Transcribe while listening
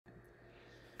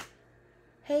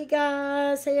Hey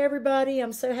guys, hey everybody.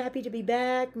 I'm so happy to be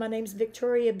back. My name's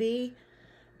Victoria B.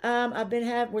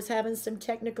 Was having some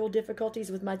technical difficulties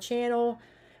with my channel.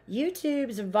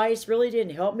 YouTube's advice really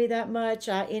didn't help me that much.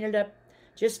 I ended up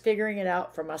just figuring it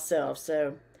out for myself.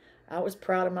 So I was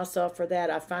proud of myself for that.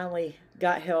 I finally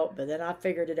got help, but then I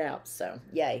figured it out. So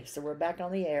yay. So we're back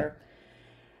on the air.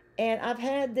 And I've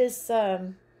had this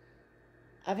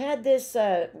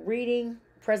reading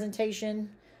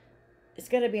presentation. It's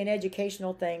going to be an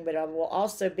educational thing, but it will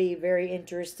also be very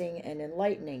interesting and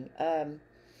enlightening.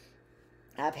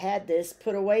 I've had this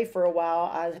put away for a while.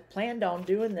 I planned on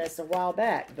doing this a while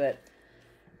back, but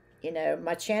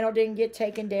my channel didn't get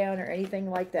taken down or anything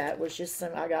like that. It was just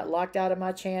I got locked out of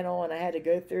my channel, and I had to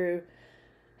go through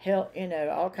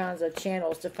all kinds of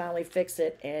channels to finally fix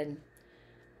it, and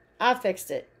I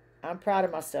fixed it. I'm proud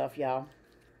of myself, y'all.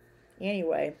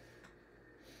 Anyway,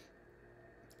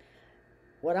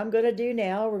 what I'm going to do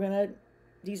now,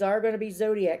 these are going to be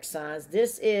zodiac signs.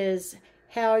 This is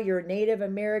how your Native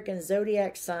American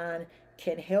zodiac sign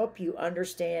can help you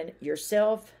understand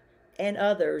yourself and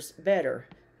others better.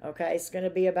 Okay, it's going to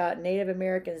be about Native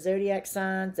American zodiac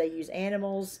signs. They use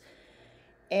animals.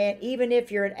 And even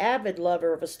if you're an avid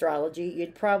lover of astrology, you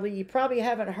probably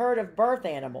haven't heard of birth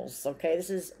animals. Okay, this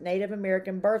is Native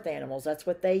American birth animals. That's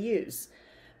what they use.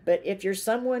 But if you're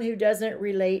someone who doesn't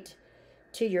relate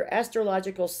to your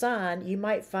astrological sign, you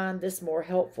might find this more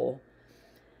helpful.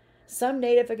 Some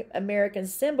Native American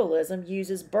symbolism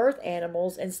uses birth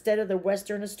animals instead of the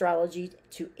Western astrology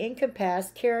to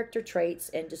encompass character traits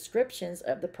and descriptions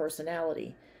of the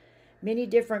personality. Many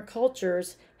different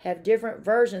cultures have different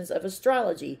versions of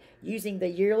astrology, using the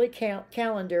yearly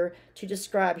calendar to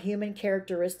describe human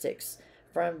characteristics,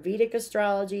 from Vedic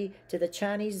astrology to the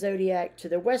Chinese zodiac to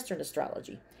the Western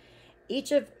astrology.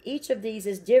 Each of these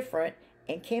is different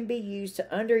and can be used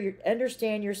to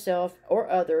understand yourself or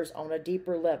others on a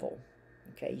deeper level.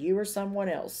 Okay, you or someone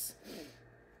else.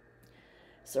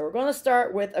 So we're going to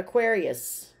start with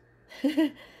Aquarius.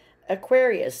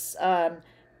 Aquarius,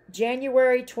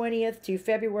 January 20th to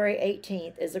February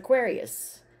 18th is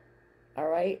Aquarius. All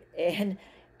right, and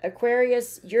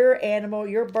Aquarius, your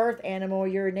birth animal,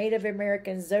 your Native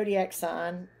American zodiac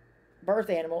sign,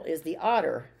 birth animal is the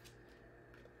otter.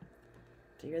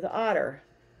 So you're the otter.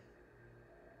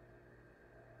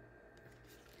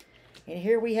 And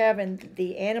here we have in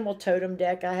the animal totem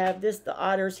deck, I have the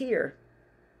otters here.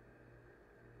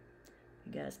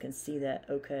 You guys can see that,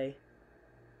 okay.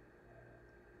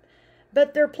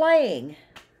 But they're playing.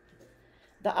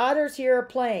 The otters here are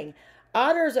playing.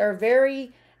 Otters are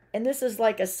and this is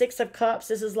like a 6 of cups.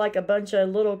 This is like a bunch of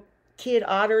little kid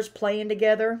otters playing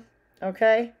together,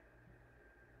 okay.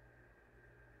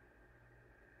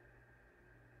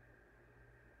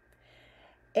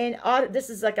 And this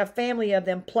is like a family of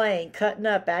them playing, cutting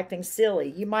up, acting silly.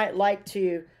 You might like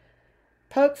to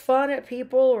poke fun at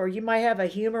people, or you might have a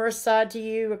humorous side to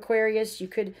you, Aquarius.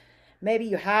 Maybe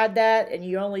you hide that and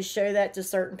you only show that to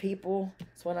certain people.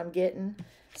 That's what I'm getting.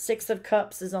 6 of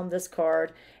Cups is on this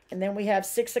card. And then we have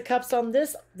 6 of Cups on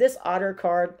this otter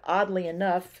card, oddly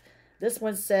enough. This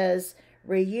one says,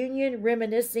 reunion,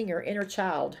 reminiscing, or inner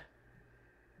child.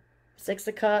 6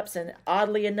 of Cups, and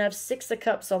oddly enough, 6 of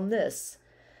Cups on this.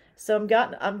 So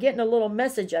I'm getting a little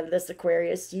message out of this,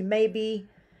 Aquarius. You may be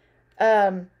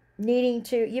having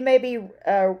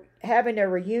a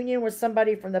reunion with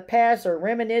somebody from the past, or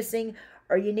reminiscing,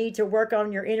 or you need to work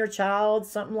on your inner child,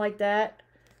 something like that.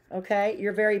 Okay,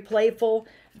 you're very playful.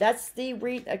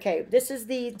 Okay, this is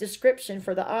the description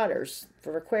for the otters,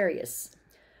 for Aquarius.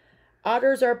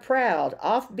 Otters are proud,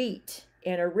 offbeat,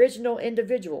 and original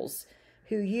individuals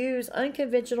who use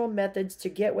unconventional methods to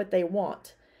get what they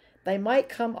want. They might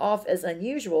come off as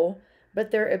unusual, but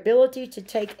their ability to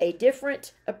take a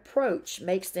different approach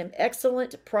makes them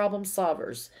excellent problem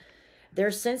solvers. Their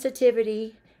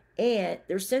sensitivity and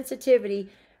attentiveness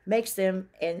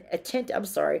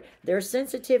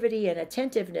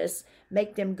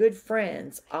make them good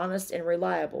friends, honest and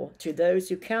reliable to those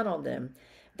who count on them.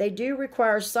 They do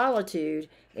require solitude,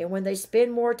 and when they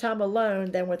spend more time alone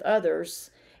than with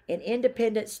others, an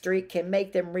independent streak can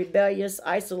make them rebellious,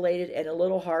 isolated, and a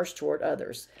little harsh toward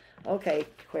others. Okay,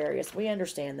 Aquarius, we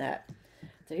understand that.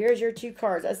 So here's your 2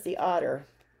 cards. That's the otter.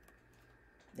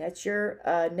 That's your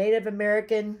Native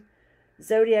American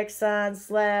zodiac sign /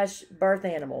 birth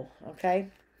animal. Okay.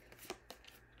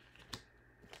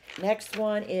 Next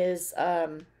one is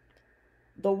the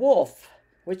wolf,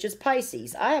 which is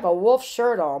Pisces. I have a wolf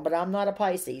shirt on, but I'm not a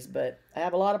Pisces. But I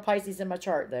have a lot of Pisces in my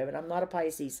chart, though, but I'm not a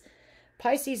Pisces.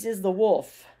 Pisces is the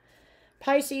wolf.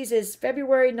 Pisces is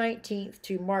February 19th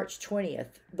to March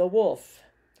 20th, the wolf.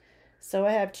 So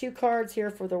I have 2 cards here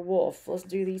for the wolf. Let's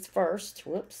do these first.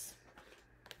 Whoops.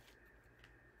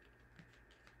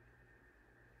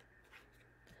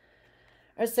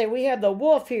 Let's say we have the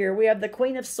wolf here. We have the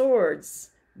Queen of Swords.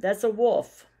 That's a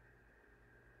wolf.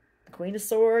 Queen of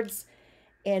Swords.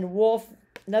 And wolf,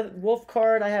 another wolf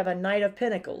card, I have a Knight of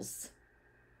Pentacles.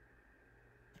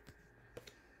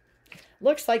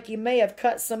 Looks like you may have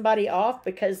cut somebody off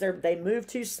because they move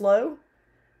too slow.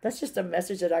 That's just a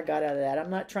message that I got out of that. I'm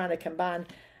not trying to combine.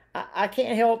 I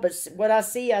can't help but what I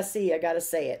see, I see. I got to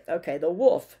say it. Okay, the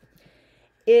wolf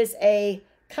is a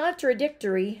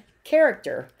contradictory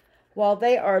character. While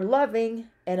they are loving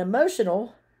and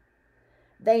emotional,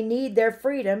 they need their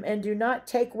freedom and do not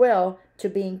take well to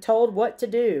being told what to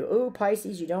do. Ooh,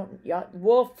 Pisces, the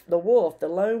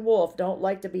lone wolf, don't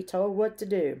like to be told what to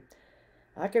do.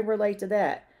 I can relate to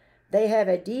that. They have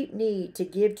a deep need to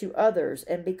give to others,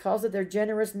 and because of their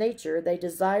generous nature, they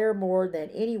desire more than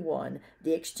anyone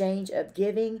the exchange of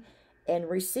giving and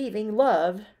receiving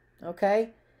love, okay,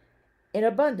 in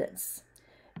abundance.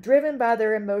 Driven by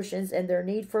their emotions and their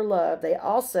need for love, they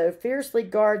also fiercely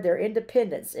guard their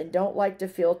independence and don't like to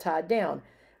feel tied down,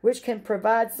 which can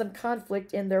provide some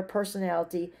conflict in their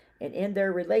personality and in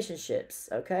their relationships,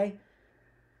 okay?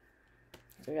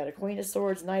 So we got a Queen of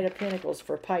Swords, Knight of Pentacles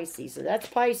for Pisces. So that's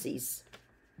Pisces.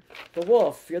 The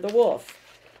wolf. You're the wolf.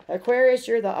 Aquarius,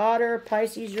 you're the otter.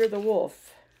 Pisces, you're the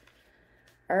wolf.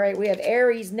 All right, we have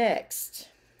Aries next.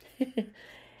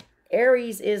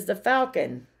 Aries is the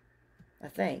falcon. I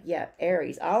think. Yeah,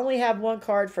 Aries. I only have 1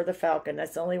 card for the falcon.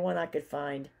 That's the only one I could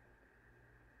find.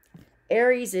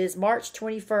 Aries is March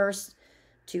 21st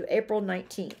to April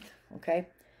 19th. Okay.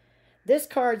 This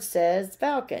card says,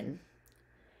 Falcon,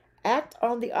 act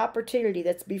on the opportunity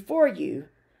that's before you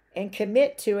and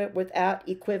commit to it without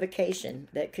equivocation.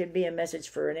 That could be a message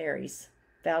for an Aries.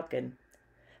 Falcon.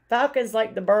 Falcon's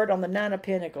like the bird on the 9 of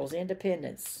Pentacles.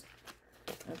 Independence.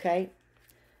 Okay.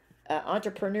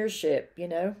 Entrepreneurship, you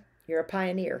know. You're a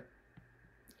pioneer.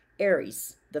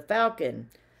 Aries. The falcon.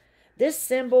 This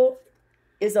symbol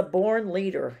is a born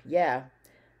leader. Yeah.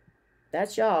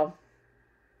 That's y'all.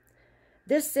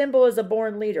 This symbol is a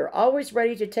born leader, always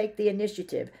ready to take the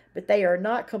initiative, but they are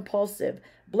not compulsive.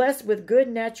 Blessed with good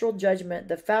natural judgment,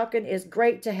 the falcon is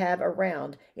great to have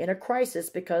around in a crisis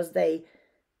because they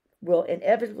will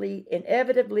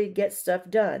inevitably get stuff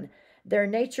done. Their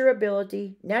natural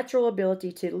ability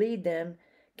to lead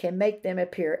can make them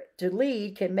appear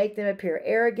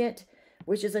arrogant,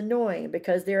 which is annoying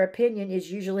because their opinion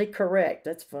is usually correct.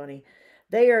 That's funny.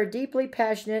 They are deeply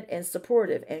passionate and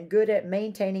supportive and good at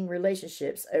maintaining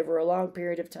relationships over a long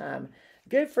period of time.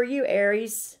 Good for you,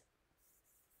 Aries.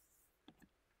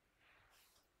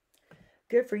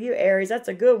 Good for you, Aries. That's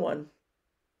a good one.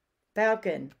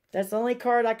 Falcon. That's the only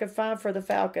card I could find for the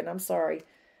falcon. I'm sorry.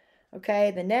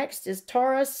 Okay, the next is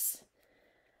Taurus.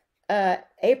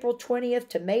 April 20th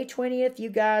to May 20th. You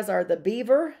guys are the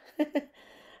beaver.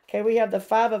 Okay, we have the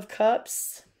 5 of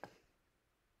Cups.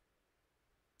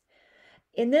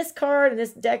 In this card, in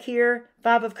this deck here,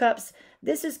 5 of Cups,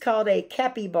 this is called a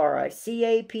capybara.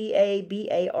 C-A-P-A-B-A-R-A.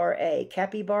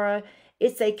 Capybara.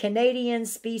 It's a Canadian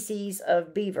species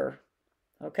of beaver.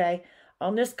 Okay?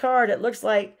 On this card, it looks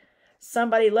like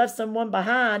somebody left someone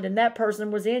behind and that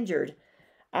person was injured.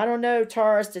 I don't know,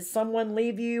 Taurus, did someone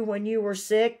leave you when you were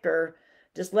sick or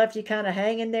just left you kind of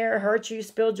hanging there, hurt you,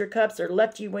 spilled your cups, or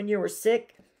left you when you were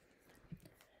sick?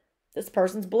 This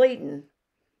person's bleeding.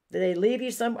 Did they leave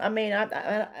you some? I mean,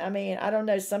 I don't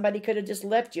know. Somebody could have just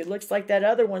left you. It looks like that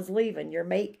other one's leaving. Your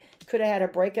mate could have had a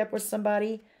breakup with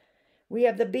somebody. We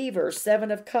have the beaver,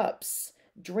 7 of Cups.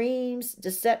 Dreams,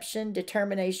 deception,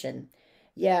 determination.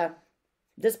 Yeah,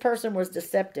 this person was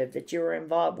deceptive that you were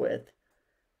involved with.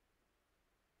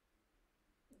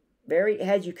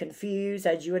 Had you confused,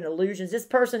 had you in illusions. This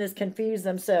person is confused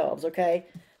themselves, okay?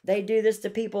 They do this to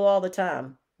people all the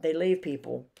time. They leave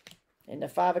people in the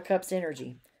 5 of Cups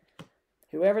energy.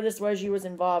 Whoever this was you was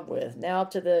involved with. Now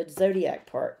to the Zodiac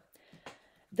part.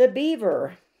 The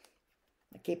beaver.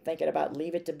 I keep thinking about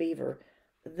leave it to beaver.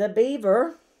 The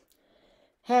beaver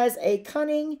has a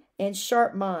cunning and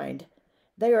sharp mind.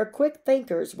 They are quick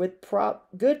thinkers with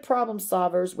good problem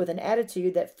solvers with an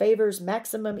attitude that favors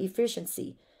maximum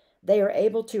efficiency. They are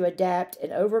able to adapt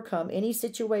and overcome any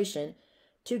situation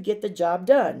to get the job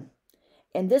done.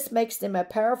 And this makes them a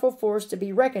powerful force to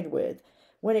be reckoned with.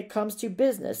 When it comes to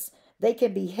business, they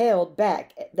can be held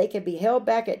back. They can be held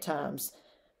back at times.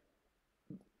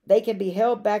 They can be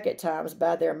held back at times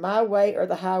by their my way or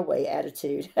the highway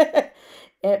attitude.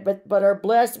 but are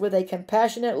blessed with a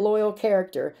compassionate, loyal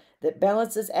character that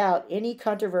balances out any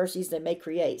controversies they may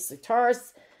create. So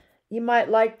Taurus, You might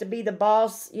like to be the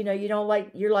boss. You know,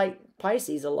 you're like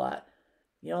Pisces a lot.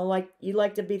 You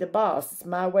like to be the boss. It's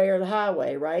my way or the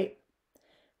highway, right?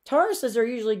 Tauruses are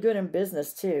usually good in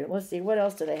business too. Let's see, what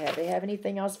else do they have? They have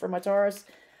anything else for my Taurus?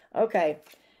 Okay.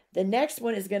 The next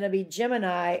one is going to be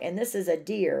Gemini, and this is a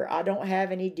deer. I don't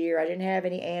have any deer. I didn't have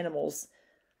any animals.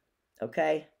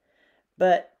 Okay.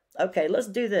 But, okay, let's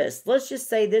do this. Let's just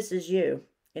say this is you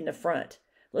in the front.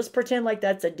 Let's pretend like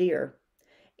that's a deer.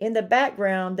 In the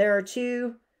background, there are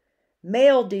two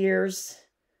male deers.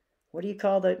 What do you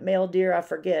call the male deer? I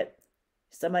forget.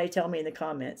 Somebody tell me in the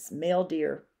comments. Male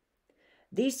deer.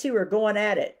 These two are going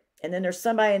at it. And then there's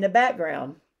somebody in the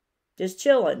background just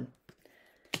chilling.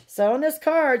 So on this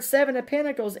card, Seven of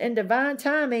Pentacles, in divine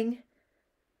timing,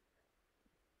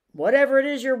 whatever it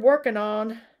is you're working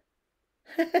on,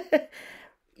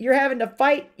 you're having to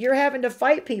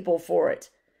fight people for it.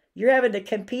 You're having to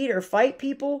compete or fight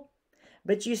people,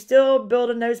 but you still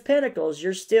building those pentacles.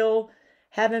 You're still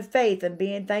having faith and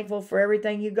being thankful for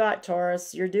everything you got,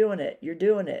 Taurus. You're doing it. You're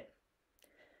doing it.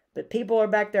 But people are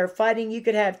back there fighting. You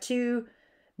could have two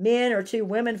men or two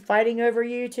women fighting over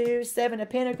you too. Seven of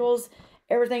Pentacles.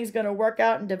 Everything's going to work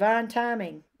out in divine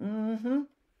timing.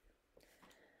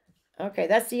 Okay,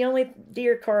 that's the only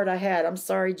deer card I had. I'm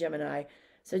sorry, Gemini.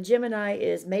 So Gemini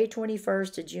is May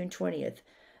 21st to June 20th.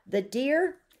 The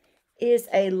deer is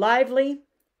lively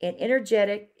and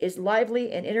energetic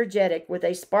with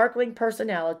a sparkling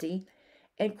personality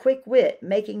and quick wit,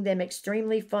 making them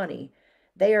extremely funny.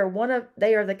 They are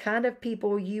the kind of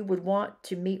people you would want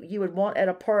at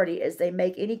a party, as they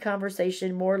make any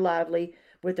conversation more lively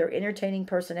with their entertaining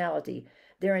personality.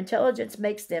 Their intelligence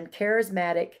makes them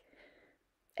charismatic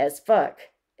as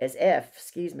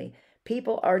F.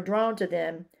 People are drawn to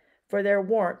them for their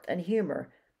warmth and humor.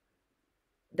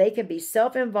 They can be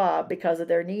self-involved because of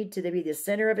their need to be the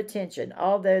center of attention,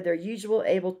 although they're usually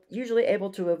able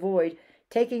to avoid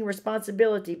taking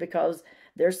responsibility because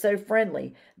they're so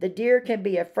friendly. The deer can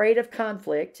be afraid of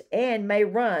conflict and may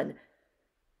run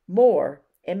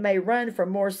from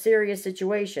more serious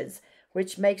situations,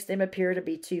 which makes them appear to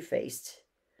be two-faced.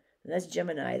 And that's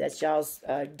Gemini. That's y'all's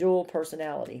dual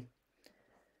personality.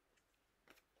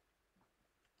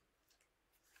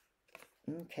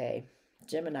 Okay,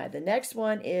 Gemini. The next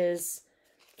one is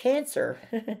Cancer.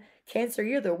 Cancer,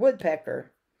 you're the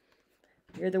woodpecker.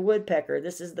 You're the woodpecker.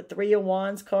 This is the Three of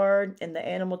Wands card in the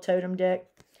Animal Totem deck.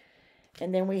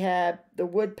 And then we have the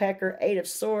woodpecker, Eight of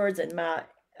Swords, in my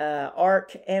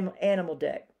Arc Animal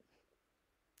deck.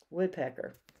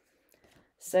 Woodpecker.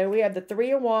 So we have the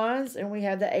Three of Wands and we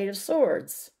have the Eight of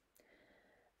Swords.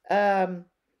 On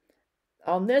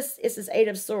this is Eight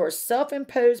of Swords.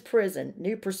 Self-imposed prison,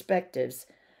 new perspectives.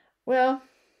 Well,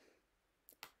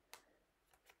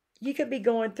 you could be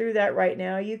going through that right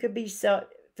now. You could be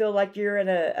feel like you're in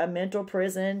a mental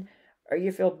prison, or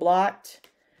you feel blocked.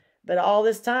 But all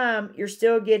this time, you're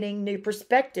still getting new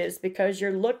perspectives because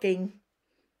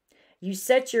you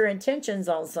set your intentions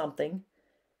on something,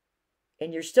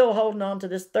 and you're still holding on to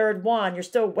this third wand. You're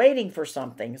still waiting for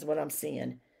something, is what I'm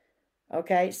seeing.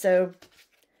 Okay, so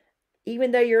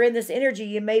even though you're in this energy,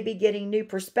 you may be getting new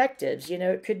perspectives. You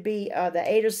know, it could be the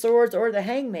Eight of Swords or the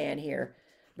Hangman here.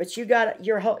 But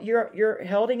you're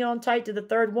holding on tight to the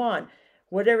third wand.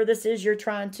 Whatever this is you're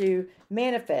trying to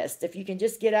manifest. If you can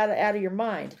just get out of your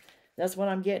mind. That's what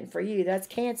I'm getting for you. That's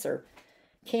Cancer.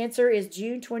 Cancer is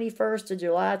June 21st to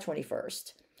July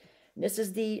 21st. And this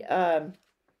is the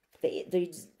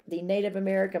Native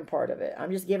American part of it.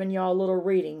 I'm just giving y'all a little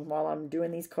reading while I'm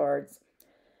doing these cards.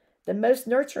 The most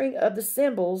nurturing of the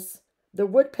symbols, the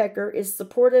woodpecker is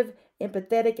supportive,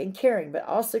 empathetic, and caring, but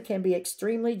also can be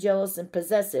extremely jealous and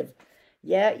possessive.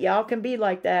 Yeah, y'all can be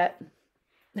like that.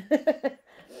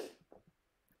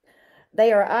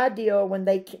 They are ideal when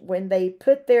they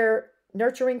put their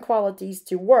nurturing qualities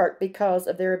to work because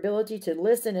of their ability to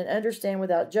listen and understand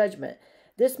without judgment.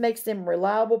 This makes them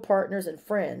reliable partners and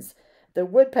friends. The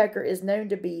woodpecker is known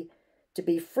to be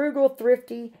frugal,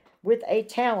 thrifty, with a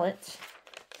talent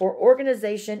for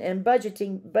organization and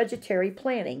budgetary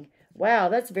planning. Wow,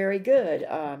 that's very good,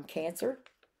 Cancer.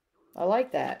 I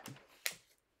like that.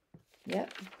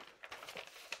 Yep.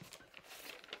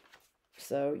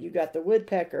 So you got the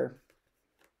woodpecker.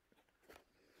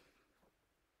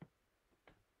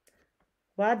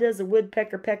 Why does a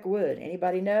woodpecker peck wood?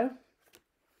 Anybody know?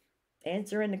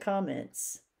 Answer in the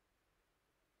comments.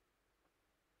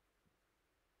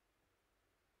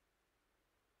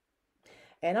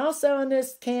 And also in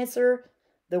this Cancer,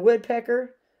 the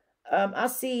woodpecker, I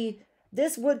see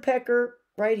this woodpecker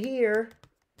right here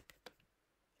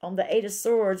on the Eight of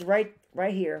Swords, right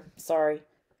here. Sorry,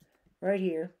 right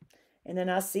here. And then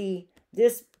I see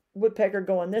this woodpecker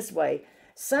going this way.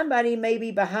 Somebody may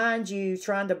be behind you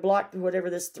trying to block whatever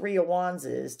this Three of Wands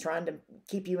is, trying to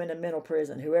keep you in a mental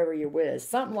prison, whoever you're with,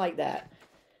 something like that.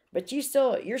 But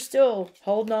you're still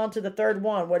holding on to the third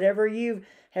one. Whatever you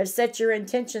have set your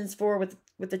intentions for with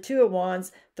the Two of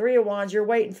Wands, Three of Wands, you're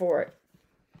waiting for it.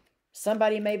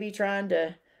 Somebody may be trying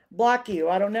to block you.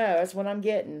 I don't know. That's what I'm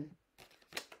getting.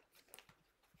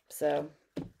 So,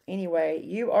 anyway,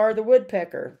 you are the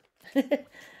woodpecker.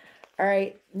 All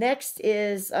right, next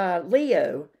is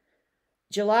Leo,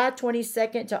 July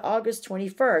 22nd to August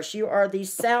 21st. You are the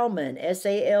salmon,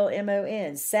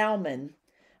 S-A-L-M-O-N, salmon.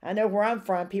 I know where I'm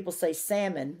from, people say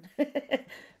salmon,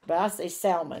 but I say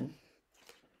salmon.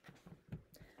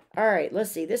 All right,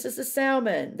 let's see. This is the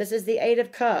salmon. This is the Eight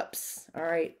of Cups. All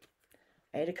right,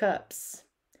 Eight of Cups.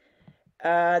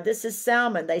 This is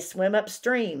salmon. They swim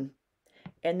upstream,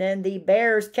 and then the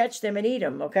bears catch them and eat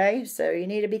them, okay? So you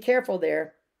need to be careful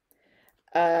there.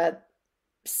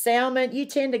 Salmon, you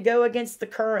tend to go against the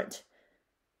current.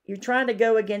 You're trying to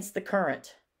go against the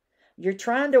current. You're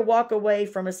trying to walk away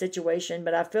from a situation,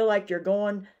 but I feel like you're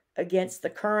going against the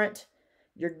current.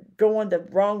 You're going the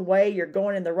wrong way. You're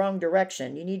going in the wrong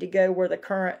direction. You need to go where the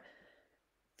current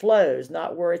flows,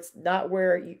 not where it's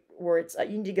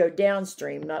you need to go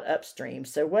downstream, not upstream.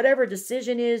 So whatever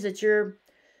decision is that you're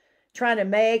trying to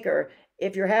make, or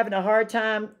if you're having a hard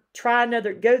time,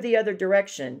 go the other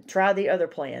direction. Try the other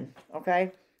plan.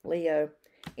 Okay, Leo.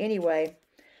 Anyway,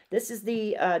 this is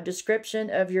the description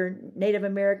of your Native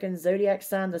American zodiac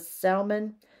sign, the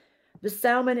salmon. The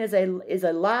salmon is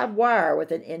a live wire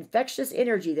with an infectious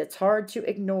energy that's hard to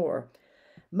ignore.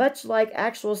 Much like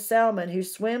actual salmon who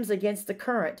swims against the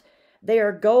current, they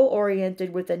are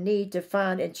goal-oriented with a need to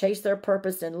find and chase their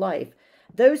purpose in life.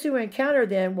 Those who encounter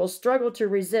them will struggle to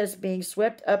resist being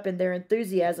swept up in their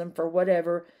enthusiasm for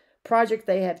whatever project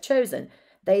they have chosen.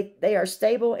 They are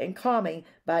stable and calming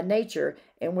by nature,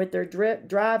 and with their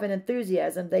drive and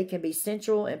enthusiasm, they can be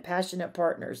sensual and passionate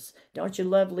partners. Don't you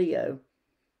love Leo?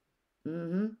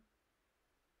 Don't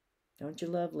you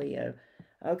love Leo?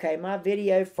 Okay, my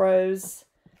video froze.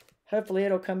 Hopefully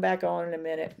it'll come back on in a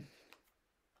minute.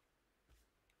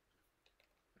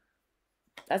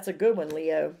 That's a good one,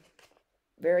 Leo.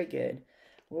 Very good.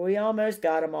 Well, we almost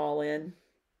got them all in.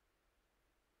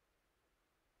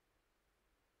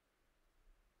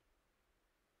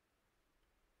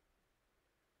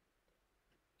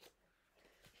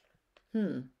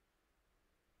 I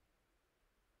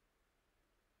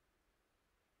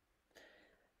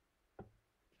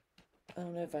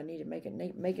don't know if I need to make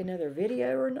another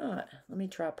video or not. Let me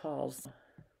try pause.